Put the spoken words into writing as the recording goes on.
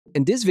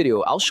In this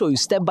video, I'll show you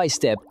step by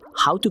step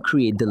how to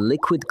create the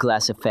liquid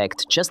glass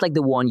effect, just like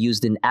the one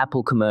used in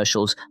Apple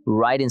commercials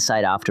right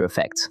inside After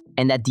Effects.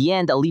 And at the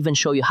end, I'll even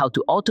show you how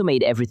to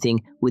automate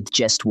everything with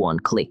just one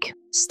click.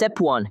 Step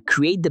 1.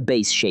 Create the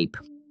base shape.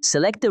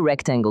 Select the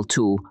rectangle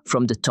tool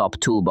from the top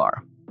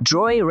toolbar.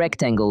 Draw a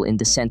rectangle in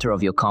the center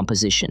of your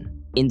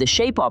composition. In the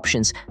shape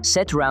options,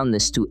 set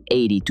roundness to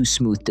 80 to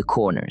smooth the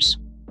corners.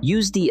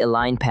 Use the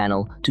Align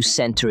panel to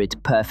center it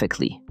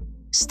perfectly.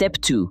 Step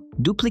 2.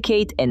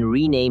 Duplicate and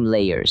rename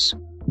layers.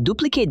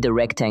 Duplicate the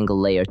rectangle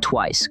layer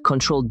twice,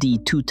 Ctrl-D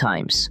 2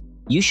 times.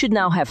 You should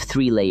now have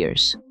 3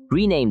 layers.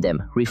 Rename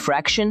them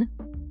Refraction,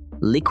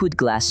 Liquid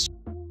Glass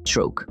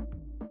Stroke.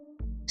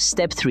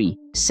 Step 3.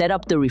 Set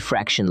up the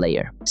refraction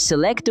layer.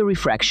 Select the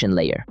refraction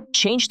layer.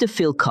 Change the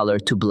fill color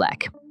to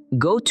black.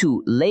 Go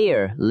to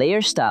Layer,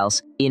 Layer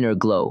Styles, Inner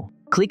Glow.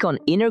 Click on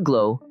Inner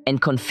Glow and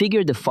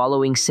configure the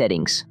following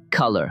settings.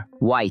 Color,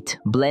 white,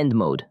 blend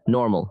mode,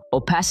 normal,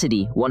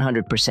 opacity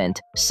 100%,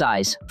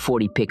 size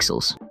 40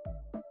 pixels.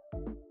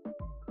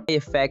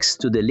 Effects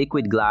to the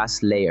liquid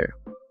glass layer.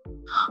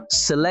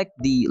 Select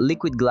the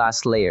liquid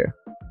glass layer.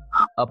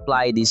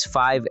 Apply these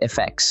 5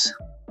 effects: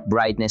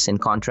 brightness and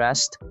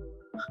contrast,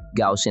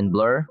 Gaussian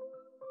blur,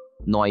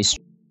 noise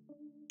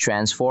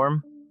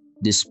transform,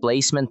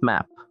 displacement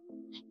map.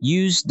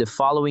 Use the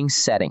following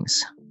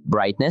settings: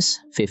 brightness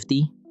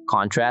 50,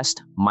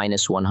 contrast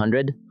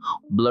 -100,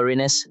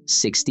 blurriness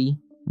 60,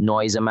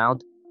 noise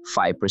amount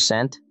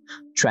 5%,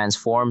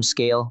 transform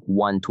scale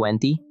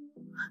 120,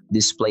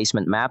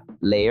 displacement map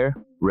layer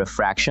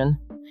refraction,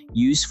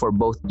 use for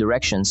both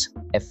directions,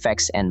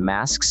 effects and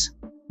masks,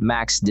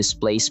 max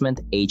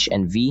displacement H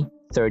and V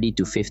 30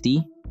 to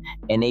 50,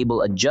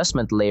 enable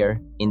adjustment layer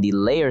in the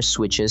layer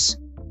switches.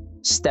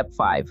 Step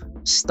 5.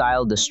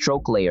 Style the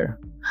stroke layer.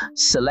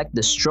 Select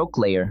the stroke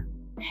layer.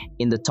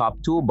 In the top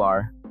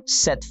toolbar,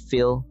 set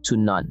fill to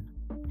none.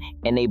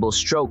 Enable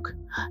stroke.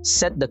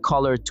 Set the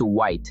color to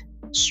white.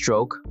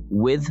 Stroke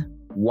width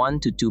 1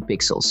 to 2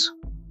 pixels.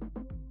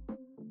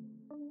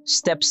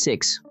 Step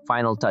 6.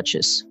 Final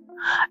touches.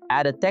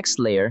 Add a text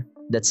layer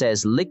that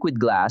says liquid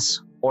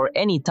glass or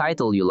any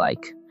title you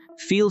like.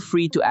 Feel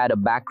free to add a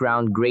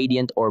background,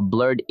 gradient, or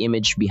blurred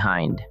image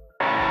behind.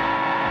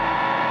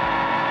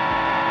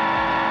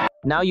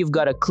 Now you've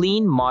got a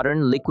clean,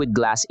 modern liquid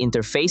glass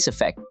interface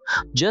effect,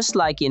 just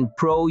like in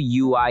Pro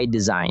UI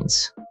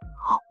designs.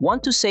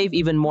 Want to save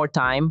even more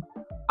time?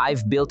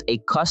 I've built a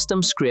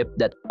custom script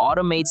that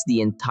automates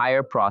the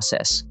entire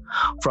process,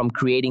 from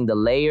creating the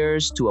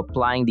layers to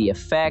applying the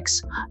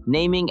effects,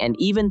 naming, and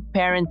even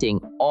parenting,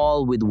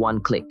 all with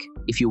one click.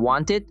 If you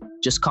want it,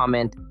 just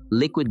comment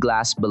liquid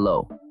glass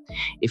below.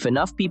 If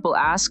enough people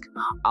ask,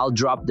 I'll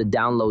drop the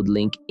download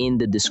link in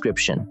the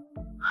description.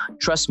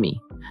 Trust me,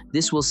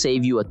 this will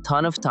save you a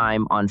ton of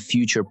time on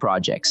future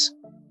projects.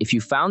 If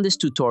you found this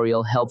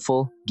tutorial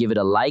helpful, give it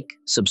a like,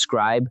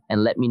 subscribe,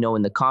 and let me know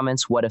in the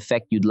comments what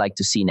effect you'd like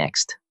to see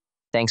next.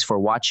 Thanks for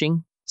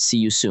watching. See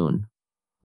you soon.